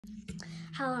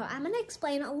Hello, I'm going to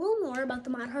explain a little more about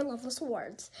the Hart Lovelace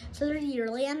Awards. So they're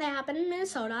yearly and they happen in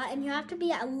Minnesota, and you have to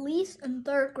be at least in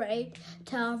 3rd grade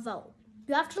to vote.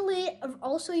 You have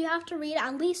to read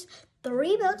at least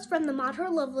 3 books from the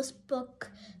Hart Lovelace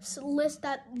book list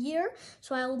that year.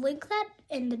 So I'll link that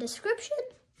in the description.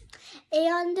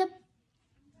 And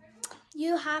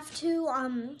you have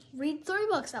to read 3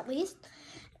 books at least.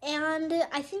 And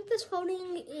I think this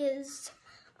voting is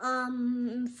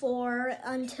for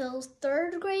until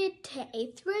 3rd grade to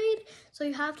 8th grade. So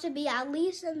you have to be at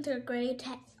least in 3rd grade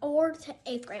to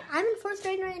 8th grade. I'm in 4th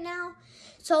grade right now.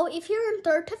 So if you're in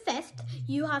 3rd to 5th,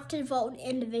 you have to vote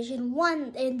in Division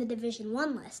 1, in the Division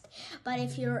 1 list. But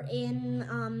if you're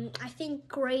in, I think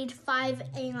grade 5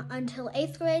 until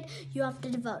 8th grade, you have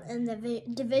to vote in the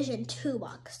Division 2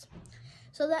 box.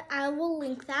 So that I will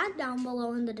link that down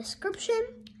below in the description.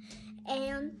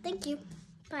 And thank you.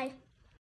 Bye.